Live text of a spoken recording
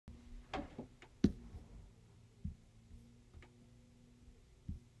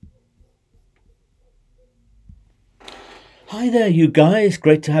Hi there, you guys.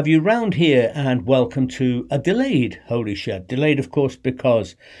 Great to have you round here, and welcome to a delayed Holy Shed. Delayed, of course,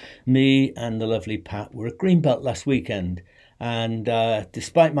 because me and the lovely Pat were at Greenbelt last weekend, and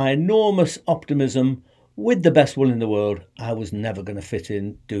despite my enormous optimism, with the best will in the world, I was never going to fit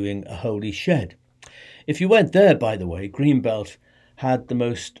in doing a Holy Shed. If you went there, by the way, Greenbelt had the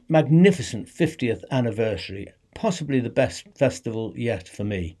most magnificent 50th anniversary, possibly the best festival yet for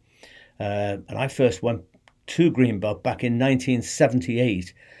me. And I first went to Greenbelt back in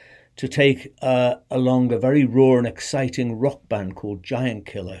 1978 to take along a very raw and exciting rock band called Giant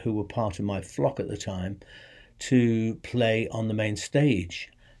Killer, who were part of my flock at the time, to play on the main stage.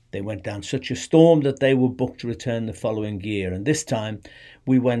 They went down such a storm that they were booked to return the following year. And this time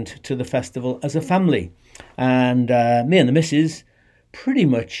we went to the festival as a family. And me and the missus pretty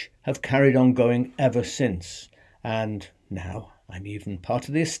much have carried on going ever since. And now I'm even part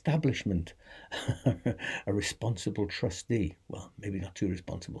of the establishment, a responsible trustee. Well, maybe not too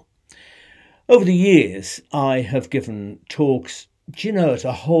responsible. Over the years, I have given talks, at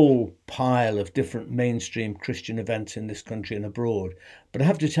a whole pile of different mainstream Christian events in this country and abroad. But I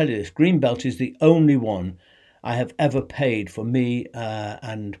have to tell you this, Greenbelt is the only one I have ever paid for me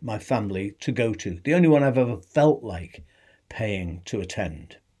and my family to go to. The only one I've ever felt like paying to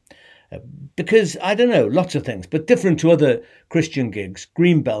attend. Because, I don't know, lots of things, but different to other Christian gigs,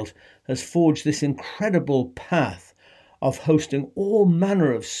 Greenbelt has forged this incredible path of hosting all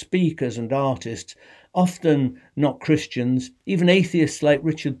manner of speakers and artists, often not Christians, even atheists like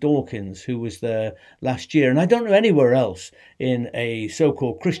Richard Dawkins, who was there last year. And I don't know anywhere else in a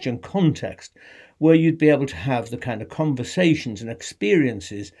so-called Christian context where you'd be able to have the kind of conversations and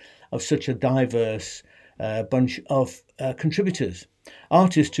experiences of such a diverse bunch of contributors.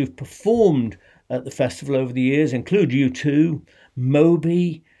 Artists who've performed at the festival over the years include U2,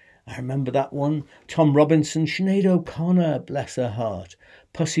 Moby, I remember that one, Tom Robinson, Sinead O'Connor, bless her heart,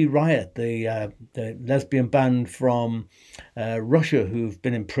 Pussy Riot, the lesbian band from Russia who've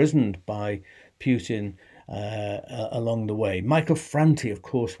been imprisoned by Putin along the way. Michael Franti, of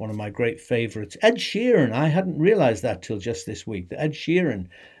course, one of my great favourites. Ed Sheeran, I hadn't realised that till just this week, that Ed Sheeran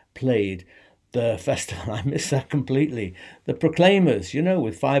played the festival. I missed that completely. The Proclaimers,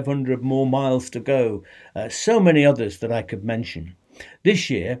 with 500 more miles to go. So many others that I could mention. This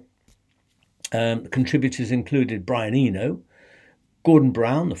year, contributors included Brian Eno, Gordon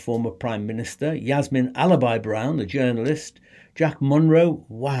Brown, the former Prime Minister, Yasmin Alibi Brown, the journalist, Jack Monroe,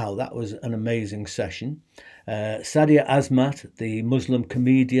 wow, that was an amazing session, Sadia Azmat, the Muslim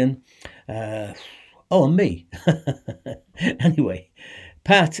comedian, and me. Anyway,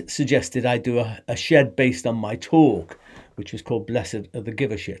 Pat suggested I do a shed based on my talk, which was called Blessed Are the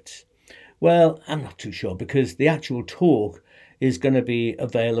Giver-Shits. Well, I'm not too sure, because the actual talk is going to be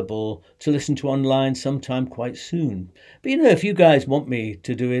available to listen to online sometime quite soon. But if you guys want me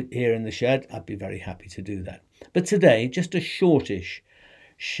to do it here in the shed, I'd be very happy to do that. But today, just a shortish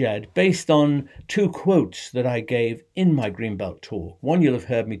shed based on two quotes that I gave in my Greenbelt talk. One you'll have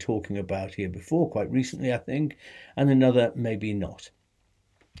heard me talking about here before, quite recently, I think, and another maybe not.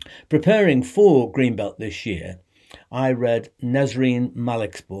 Preparing for Greenbelt this year, I read Nesreen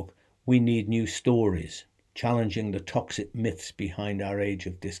Malik's book, We Need New Stories, challenging the toxic myths behind our age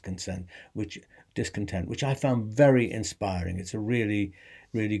of discontent, which I found very inspiring. It's a really,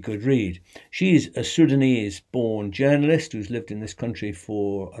 really good read. She's a Sudanese-born journalist who's lived in this country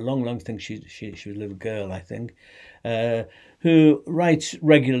for a long, long time. She was a little girl, I think, who writes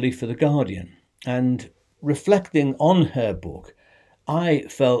regularly for The Guardian. And reflecting on her book, I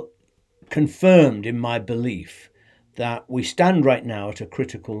felt confirmed in my belief that we stand right now at a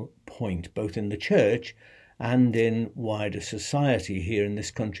critical point, both in the church and in wider society here in this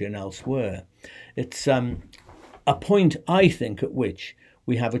country and elsewhere. It's a point, I think, at which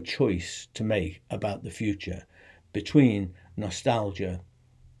we have a choice to make about the future between nostalgia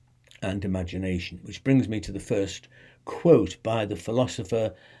and imagination, which brings me to the first quote by the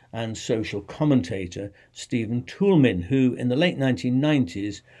philosopher and social commentator Stephen Toulmin, who in the late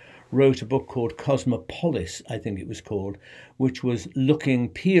 1990s wrote a book called Cosmopolis, I think it was called, which was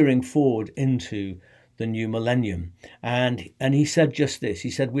peering forward into the new millennium. And he said just this. He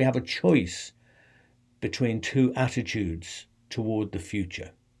said, we have a choice between two attitudes toward the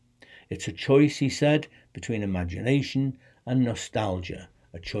future. It's a choice, he said, between imagination and nostalgia,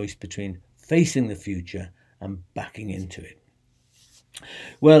 a choice between facing the future and backing into it.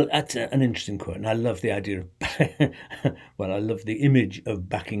 Well, that's an interesting quote, and I love the idea of, I love the image of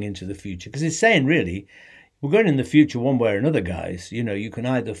backing into the future, because it's saying, really, we're going in the future one way or another, guys. You can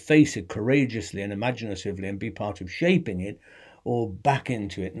either face it courageously and imaginatively and be part of shaping it, or back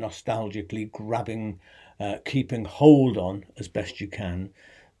into it nostalgically, grabbing keeping hold on as best you can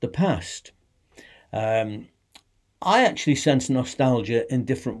the past. I actually sense nostalgia in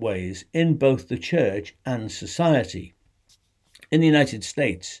different ways in both the church and society. In the United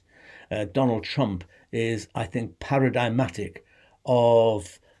States, Donald Trump is, I think, paradigmatic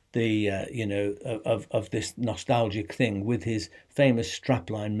of the of this nostalgic thing with his famous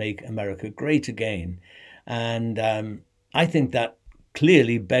strapline "Make America Great Again," and I think that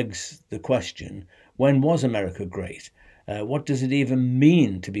clearly begs the question: when was America great? What does it even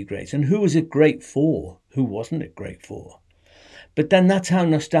mean to be great? And who was it great for? Who wasn't it great for? But then that's how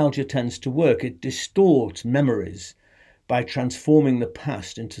nostalgia tends to work. It distorts memories by transforming the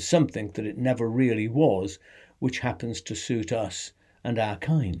past into something that it never really was, which happens to suit us and our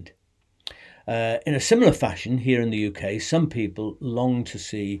kind. In a similar fashion, here in the UK, some people long to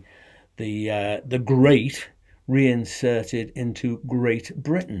see the great reinserted into Great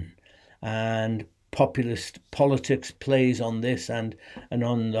Britain, and populist politics plays on this and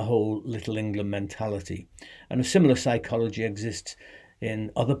on the whole Little England mentality. And a similar psychology exists in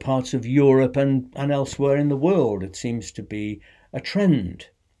other parts of Europe and elsewhere in the world. It seems to be a trend.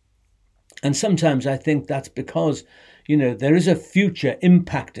 And sometimes I think that's because, there is a future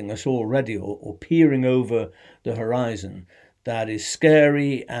impacting us already or peering over the horizon that is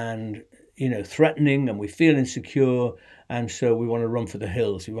scary and, threatening, and we feel insecure. And so we want to run for the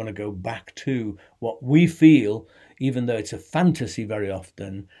hills. We want to go back to what we feel, even though it's a fantasy very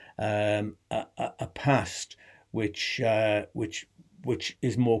often, a past which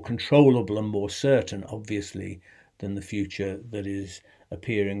is more controllable and more certain, obviously, than the future that is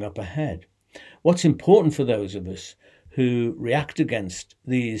appearing up ahead. What's important for those of us who react against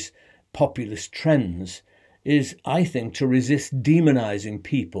these populist trends is, I think, to resist demonizing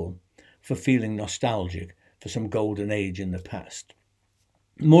people for feeling nostalgic for some golden age in the past.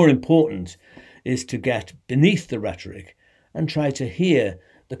 More important is to get beneath the rhetoric and try to hear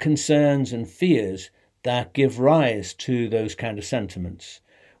the concerns and fears that give rise to those kind of sentiments,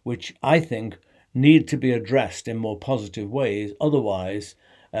 which I think need to be addressed in more positive ways. Otherwise,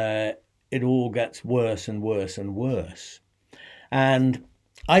 it all gets worse and worse and worse. And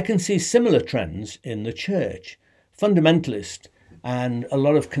I can see similar trends in the church. Fundamentalist and a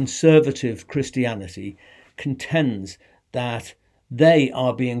lot of conservative Christianity contends that they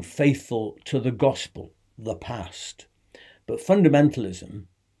are being faithful to the gospel, the past. But fundamentalism,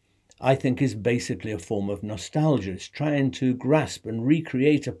 I think, is basically a form of nostalgia. It's trying to grasp and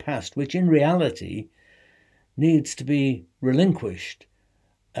recreate a past which in reality needs to be relinquished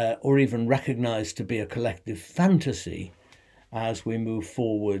or even recognized to be a collective fantasy as we move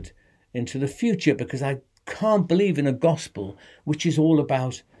forward into the future, because I can't believe in a gospel which is all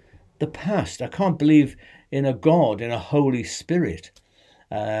about the past. I can't believe in a God, in a Holy Spirit,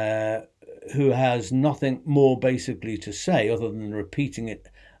 who has nothing more basically to say other than repeating it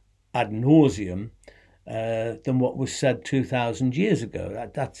ad nauseum than what was said 2,000 years ago.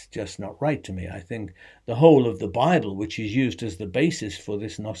 That's just not right to me. I think the whole of the Bible, which is used as the basis for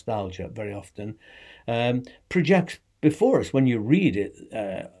this nostalgia very often, projects before us, when you read it,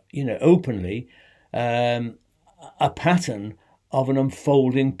 openly, a pattern of an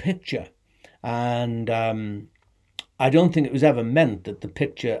unfolding picture. And I don't think it was ever meant that the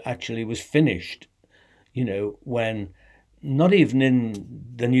picture actually was finished, when, not even in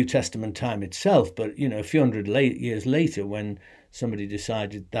the New Testament time itself, but, a few hundred years later, when somebody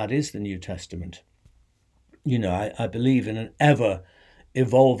decided that is the New Testament. I believe in an ever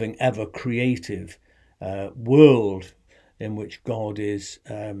evolving, ever creative world in which God is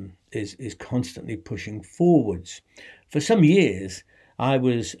constantly pushing forwards. For some years, I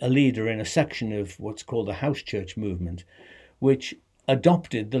was a leader in a section of what's called the house church movement, which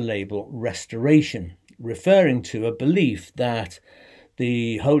adopted the label restoration, referring to a belief that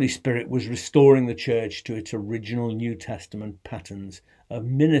the Holy Spirit was restoring the church to its original New Testament patterns of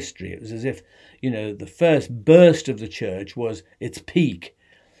ministry. It was as if, the first burst of the church was its peak,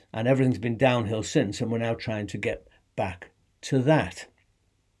 and everything's been downhill since, and we're now trying to get back to that.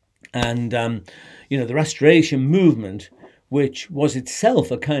 And, the restoration movement, which was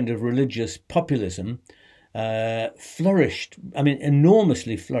itself a kind of religious populism, flourished,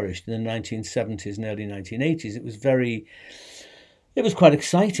 enormously flourished in the 1970s and early 1980s. It was quite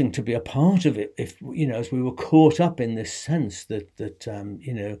exciting to be a part of it, if, as we were caught up in this sense that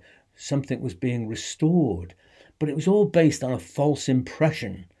something was being restored. But it was all based on a false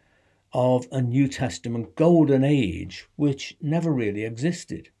impression of a New Testament golden age, which never really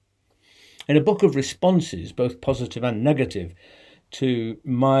existed. In a book of responses, both positive and negative, to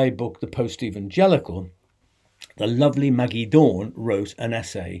my book, The Post-Evangelical, the lovely Maggie Dawn wrote an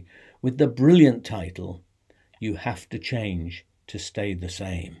essay with the brilliant title, You have to change to stay the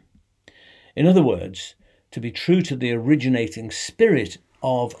same. In other words, to be true to the originating spirit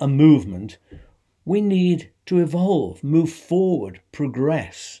of a movement, we need to evolve, move forward,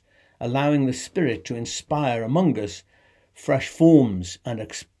 progress, allowing the spirit to inspire among us fresh forms and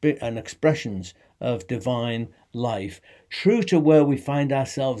expressions of divine life, true to where we find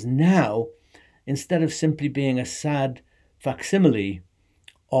ourselves now, instead of simply being a sad facsimile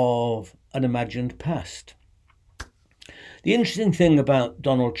of an imagined past. The interesting thing about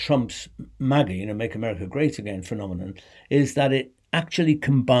Donald Trump's MAGA, Make America Great Again phenomenon, is that it actually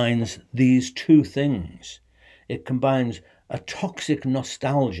combines these two things. It combines a toxic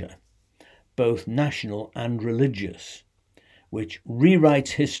nostalgia, both national and religious, which rewrites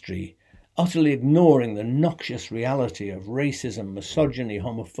history, utterly ignoring the noxious reality of racism, misogyny,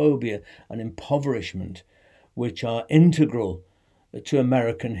 homophobia, and impoverishment, which are integral to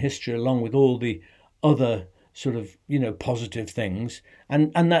American history, along with all the other sort of, positive things.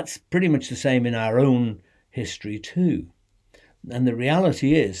 And that's pretty much the same in our own history too. And the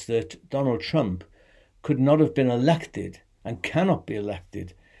reality is that Donald Trump could not have been elected and cannot be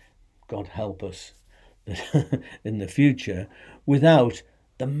elected, God help us, in the future, without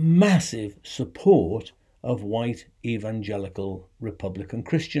the massive support of white evangelical Republican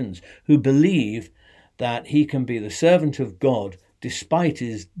Christians who believe that he can be the servant of God despite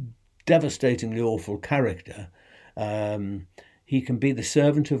his devastatingly awful character. He can be the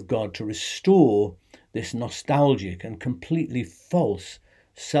servant of God to restore this nostalgic and completely false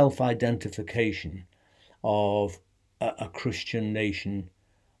self-identification of a Christian nation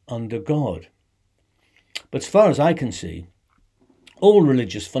under God. But as far as I can see, all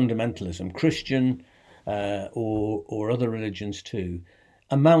religious fundamentalism, Christian or other religions too,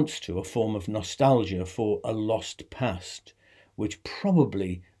 amounts to a form of nostalgia for a lost past, which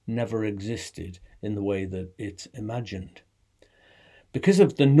probably never existed in the way that it's imagined. Because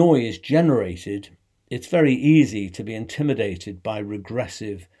of the noise generated, it's very easy to be intimidated by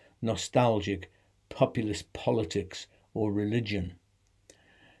regressive, nostalgic, populist politics or religion.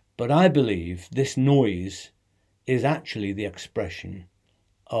 But I believe this noise is actually the expression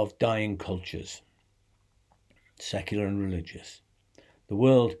of dying cultures, secular and religious. The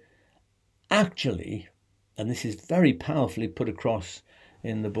world actually, and this is very powerfully put across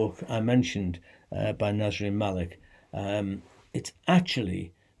in the book I mentioned by Nazrin Malik, it's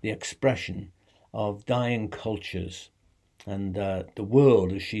actually the expression of dying cultures. And the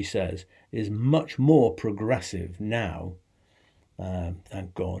world, as she says, is much more progressive now,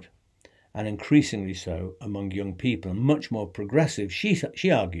 thank God, and increasingly so among young people, and much more progressive,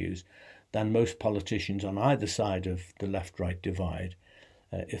 she argues, than most politicians on either side of the left-right divide,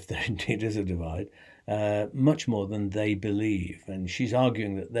 if there indeed is a divide, much more than they believe. And she's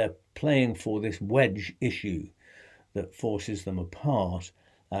arguing that they're playing for this wedge issue that forces them apart,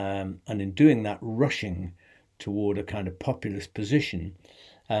 and in doing that, rushing toward a kind of populist position,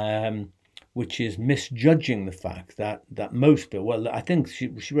 which is misjudging the fact that most people, well, I think she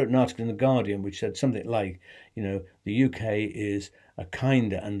wrote an article in The Guardian which said something like, the UK is a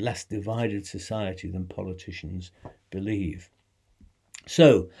kinder and less divided society than politicians believe.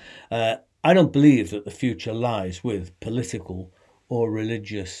 So I don't believe that the future lies with political or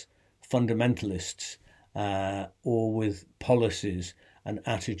religious fundamentalists or with policies and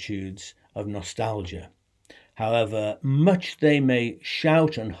attitudes of nostalgia. However much they may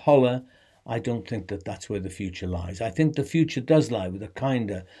shout and holler, I don't think that that's where the future lies. I think the future does lie with a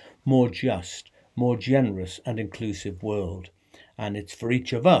kinder, more just, more generous and inclusive world. And it's for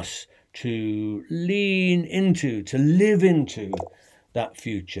each of us to lean into, to live into that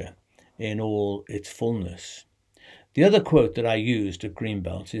future in all its fullness. The other quote that I used at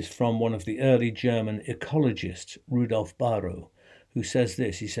Greenbelt is from one of the early German ecologists, Rudolf Bahro, who says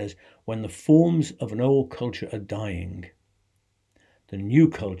this. He says, "When the forms of an old culture are dying, the new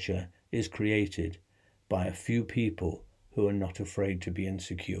culture is created by a few people who are not afraid to be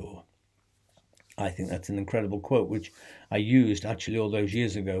insecure." I think that's an incredible quote, which I used actually all those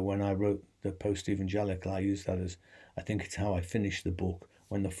years ago when I wrote the Post-Evangelical. I used that as, I think it's how I finished the book.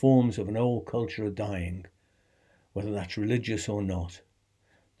 When the forms of an old culture are dying, whether that's religious or not,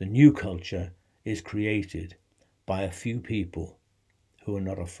 the new culture is created by a few people who are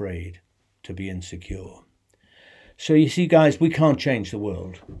not afraid to be insecure. So you see, guys, we can't change the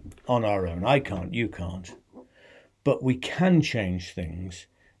world on our own. I can't, you can't. But we can change things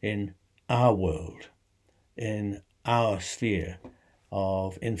in our world, in our sphere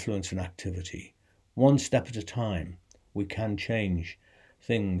of influence and activity. One step at a time, we can change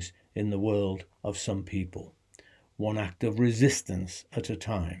things in the world of some people. One act of resistance at a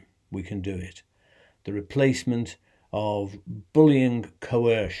time, we can do it. the replacement of bullying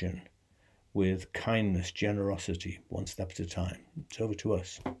coercion with kindness, generosity, one step at a time. It's over to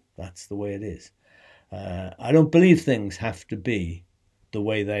us. That's the way it is. I don't believe things have to be the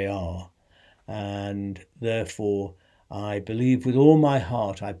way they are, and therefore I believe with all my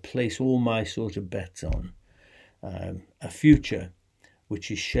heart, I place all my sort of bets on a future which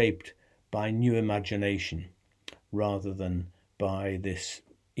is shaped by new imagination rather than by this,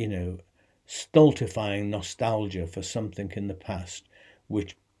 stultifying nostalgia for something in the past,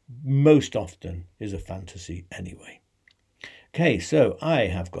 which most often is a fantasy anyway. Okay, so I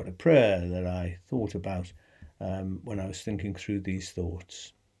have got a prayer that I thought about when I was thinking through these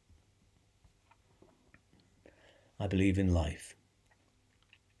thoughts. I believe in life.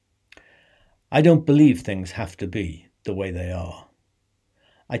 I don't believe things have to be the way they are.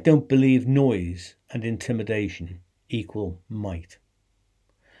 I don't believe noise and intimidation equal might.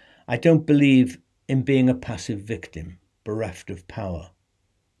 I don't believe in being a passive victim, bereft of power,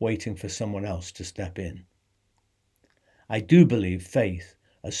 waiting for someone else to step in. I do believe faith,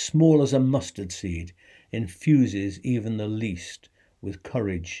 as small as a mustard seed, infuses even the least with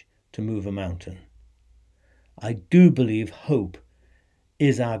courage to move a mountain. I do believe hope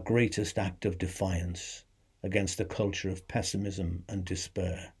is our greatest act of defiance against a culture of pessimism and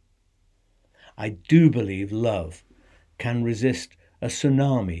despair. I do believe love can resist a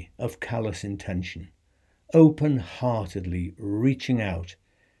tsunami of callous intention, open-heartedly reaching out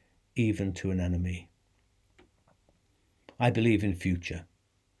even to an enemy. I believe in future.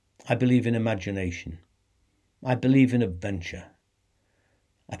 I believe in imagination. I believe in adventure.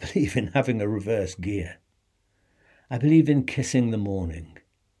 I believe in having a reverse gear. I believe in kissing the morning.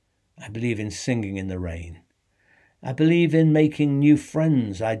 I believe in singing in the rain. I believe in making new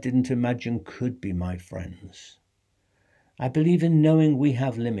friends I didn't imagine could be my friends. I believe in knowing we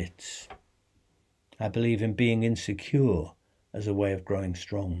have limits. I believe in being insecure as a way of growing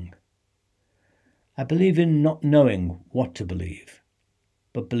strong. I believe in not knowing what to believe,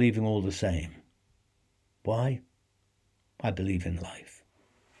 but believing all the same. Why? I believe in life.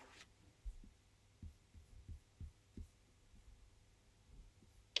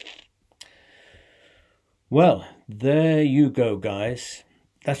 Well, there you go, guys.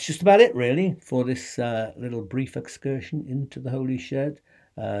 That's just about it, really, for this little brief excursion into the Holy Shed.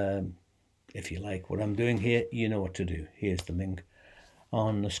 If you like what I'm doing here, you know what to do. Here's the link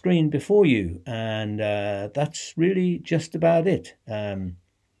on the screen before you. And that's really just about it.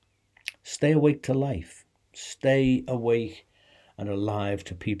 Stay awake to life. Stay awake and alive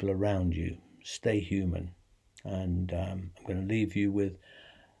to people around you. Stay human. And I'm going to leave you with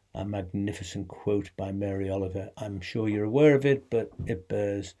a magnificent quote by Mary Oliver. I'm sure you're aware of it, but it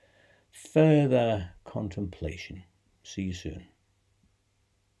bears further contemplation. See you soon.